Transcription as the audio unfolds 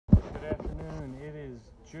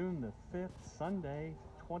June the 5th, Sunday,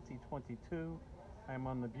 2022. I'm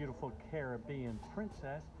on the beautiful Caribbean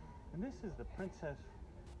Princess, and this is the Princess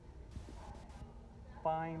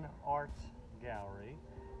Fine Arts Gallery.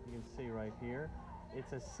 You can see right here.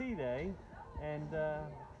 It's a sea day, and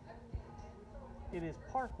it is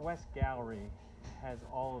Park West Gallery. Has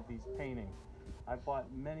all of these paintings. I bought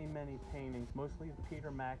many paintings, mostly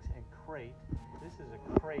Peter Max and Crate. This is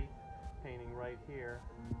a Crate painting right here,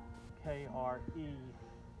 KRE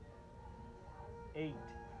 8.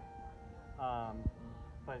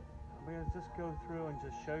 But I'm going to just go through and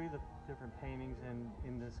just show you the different paintings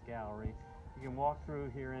in this gallery. You can walk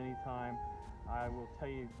through here anytime. I will tell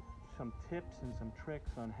you some tips and some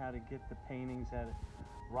tricks on how to get the paintings at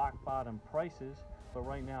rock bottom prices. But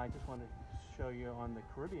right now I just want to show you on the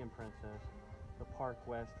Caribbean Princess, the Park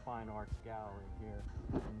West Fine Arts Gallery here,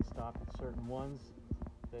 and stop at certain ones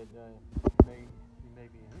that you may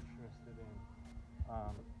be interested in.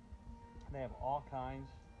 They have all kinds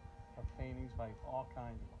of paintings by all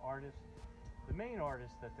kinds of artists. The main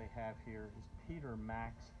artist that they have here is Peter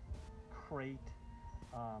Max, Crate.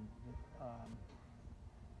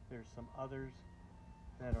 There's some others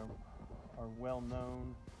that are well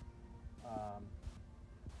known.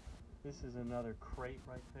 This is another Crate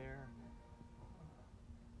right there.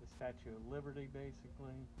 The Statue of Liberty,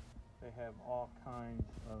 basically. They have all kinds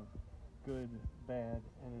of good, bad,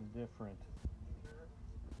 and indifferent.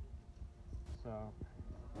 So,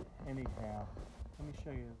 anyhow, let me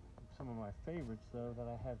show you some of my favorites, though, that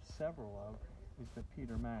I have several of, is the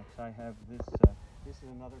Peter Max. I have this, this is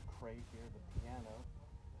another Crate here, the piano,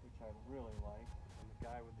 which I really like, and the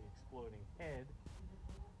guy with the exploding head.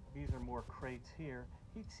 These are more Crates here.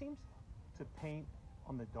 He seems to paint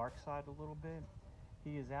on the dark side a little bit.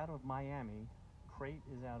 He is out of Miami. Crate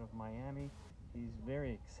is out of Miami. He's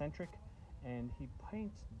very eccentric, and he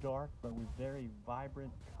paints dark but with very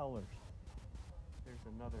vibrant colors.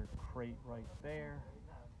 There's another Crate right there.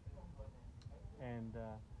 And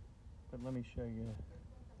but let me show you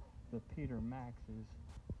the Peter Maxes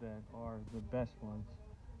that are the best ones.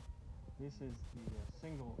 This is the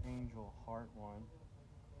single angel heart one,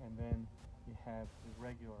 and then you have the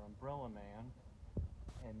regular umbrella man,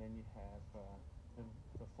 and then you have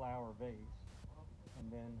the flower vase,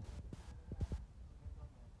 and then the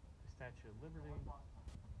Statue of Liberty,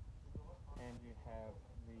 and you have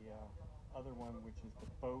the other one, which is the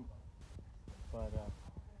boat. But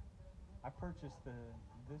I purchased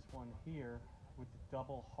this one here with the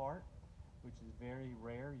double heart, which is very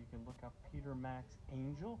rare. You can look up Peter Max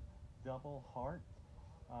Angel double heart.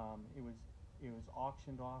 It was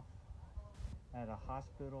auctioned off at a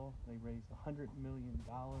hospital. They raised $100 million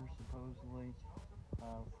supposedly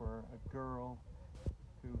for a girl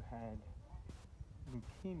who had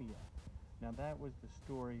leukemia. Now that was the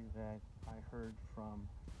story that I heard from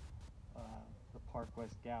the Park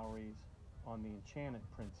West Galleries on the Enchanted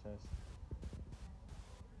Princess.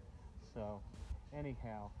 So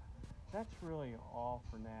anyhow, that's really all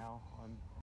for now on